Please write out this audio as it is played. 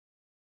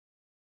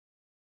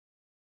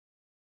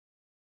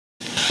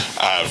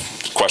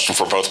question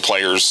for both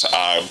players.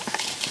 A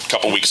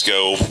couple weeks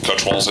ago,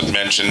 Coach Walls had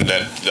mentioned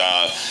that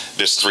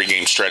this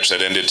three-game stretch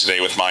that ended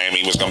today with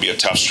Miami was going to be a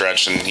tough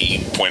stretch, and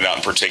he pointed out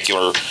in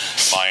particular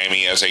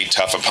Miami as a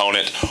tough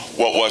opponent.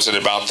 What was it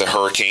about the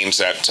Hurricanes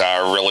that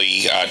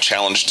really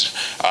challenged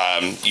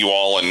you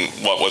all, and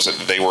what was it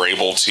that they were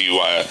able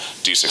to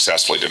do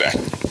successfully today?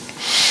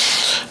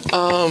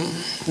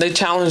 They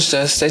challenged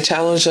us. They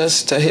challenged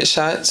us to hit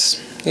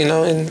shots,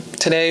 and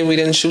today we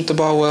didn't shoot the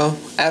ball well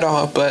at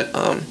all. But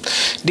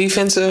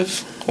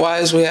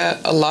defensive-wise, we had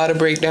a lot of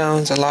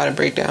breakdowns.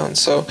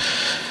 So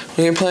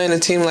when you're playing a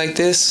team like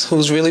this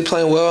who's really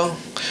playing well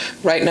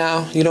right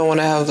now, you don't want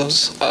to have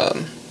those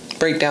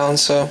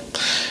breakdowns. So,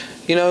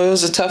 it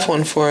was a tough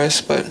one for us,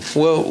 but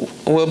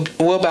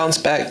we'll bounce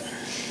back.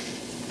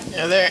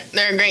 Yeah,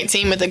 they're a great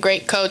team with a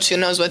great coach who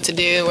knows what to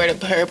do, where to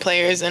put her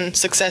players in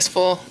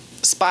successful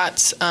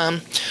spots.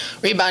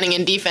 Rebounding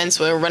and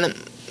defense were running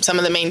some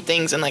of the main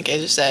things, and like I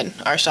just said,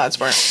 our shots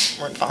weren't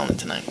falling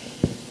tonight.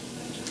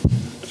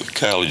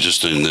 Kylee,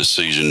 just in this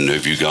season,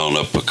 have you gone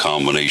up a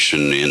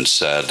combination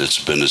inside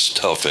that's been as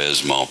tough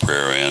as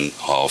Montpelier and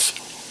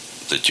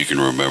off that you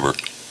can remember?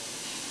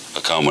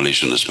 A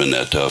combination that's been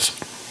that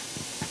tough?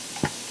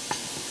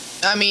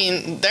 I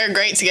mean, they're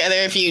great together.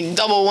 If you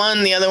double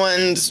one, the other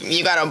ones,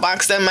 you got to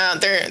box them out.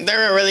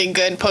 They're really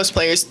good post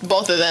players,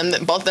 both of them.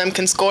 Both of them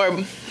can score.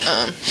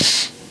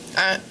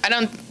 I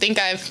don't think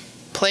I've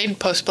played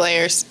post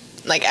players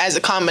like as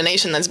a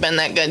combination that's been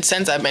that good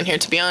since I've been here,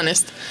 to be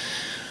honest.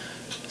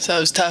 So it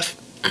was tough.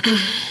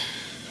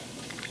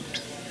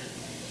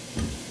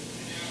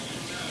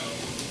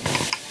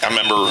 I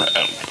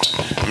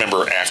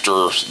remember after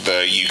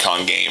the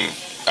UConn game,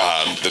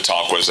 the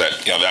talk was that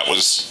that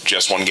was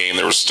just one game.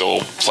 There was still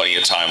plenty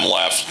of time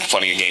left,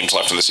 plenty of games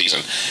left in the season.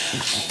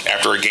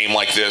 After a game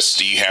like this,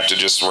 do you have to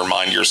just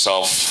remind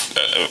yourself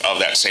of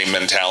that same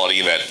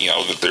mentality that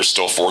that there's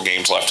still 4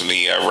 games left in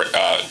the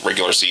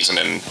regular season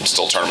and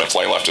still tournament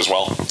play left as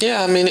well?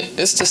 Yeah, I mean,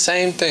 it's the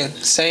same thing.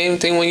 Same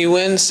thing when you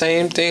win,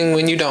 same thing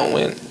when you don't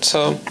win.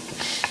 So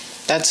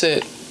that's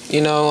it.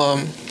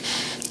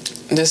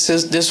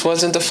 This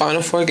wasn't the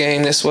Final Four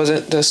game. This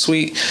wasn't the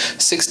Sweet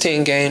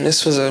 16 game.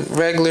 This was a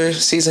regular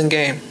season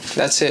game.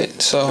 That's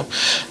it. So,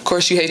 of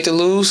course, you hate to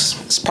lose.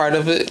 It's part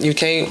of it. You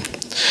can't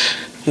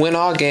win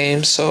all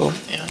games. So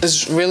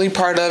It's really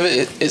part of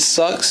it. It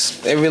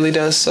sucks. It really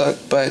does suck.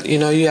 But, you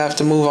have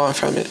to move on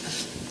from it.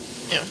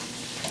 Yeah.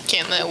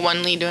 Can't let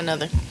one lead to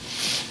another.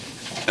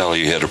 Kylee,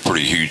 you had a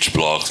pretty huge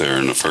block there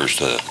in the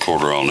first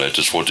quarter on that.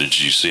 Just what did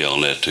you see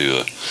on that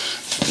to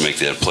make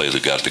that play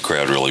that got the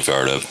crowd really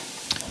fired up?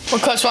 Well,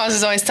 Coach Walls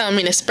is always telling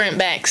me to sprint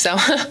back, so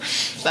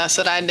that's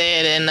what I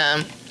did. And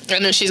I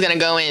knew she's going to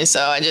go in, so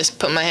I just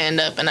put my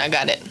hand up, and I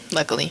got it,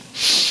 luckily.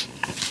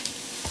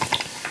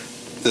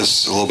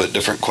 This is a little bit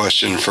different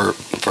question for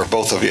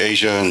both of you,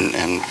 Asia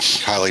and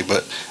Kylee,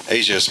 but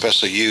Asia,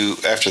 especially you,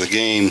 after the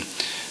game,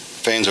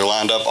 fans are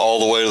lined up all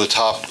the way to the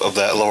top of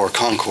that lower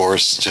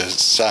concourse to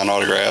sign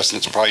autographs, and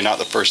it's probably not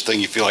the first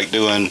thing you feel like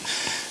doing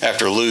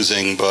after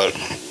losing, but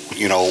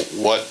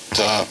what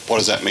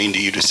does that mean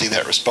to you to see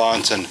that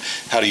response, and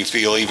how do you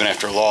feel even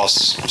after a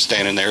loss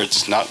standing there?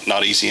 It's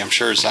not easy, I'm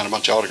sure, to sign a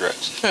bunch of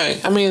autographs. Right.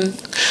 I mean,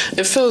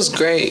 it feels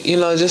great,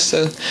 just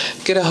to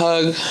get a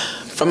hug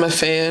from a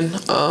fan.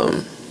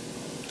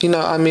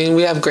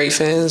 We have great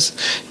fans,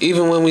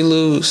 even when we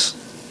lose.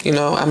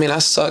 I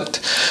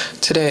sucked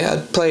today. I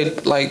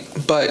played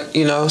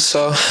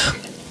so.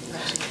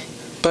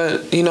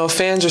 But,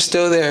 fans are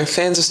still there.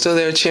 Fans are still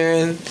there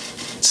cheering,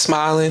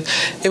 smiling.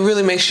 It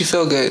really makes you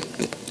feel good.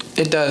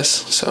 It does.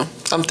 So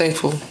I'm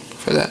thankful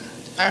for that.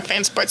 Our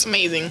fan support's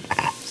amazing.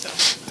 So.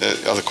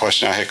 The other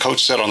question I had,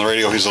 Coach said on the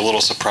radio he's a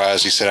little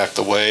surprised. He said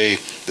after the way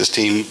this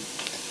team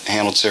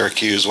handled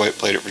Syracuse, the way it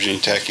played at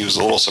Virginia Tech, he was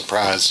a little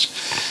surprised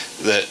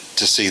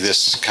to see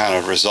this kind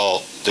of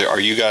result. Are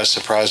you guys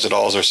surprised at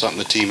all? Is there something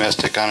the team has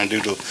to kind of do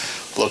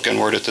to look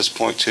inward at this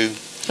point too?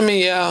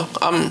 Yeah,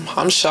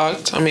 I'm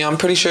shocked. I'm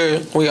pretty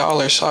sure we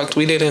all are shocked.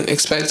 We didn't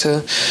expect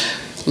to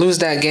lose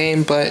that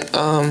game, but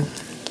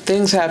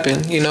things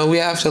happen. We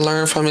have to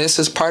learn from it. This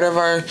is part of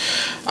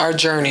our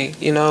journey.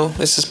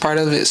 This is part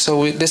of it.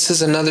 So this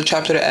is another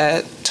chapter to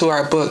add to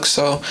our book.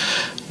 So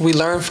we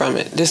learn from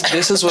it.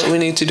 This is what we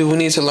need to do. We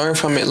need to learn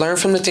from it. Learn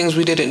from the things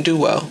we didn't do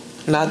well,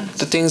 not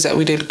the things that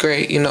we did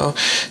great.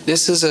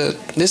 This is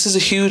a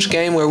huge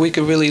game where we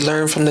could really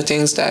learn from the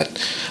things that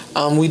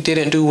we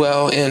didn't do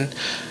well and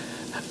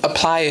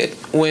apply it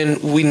when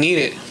we need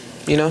it.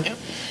 Yep.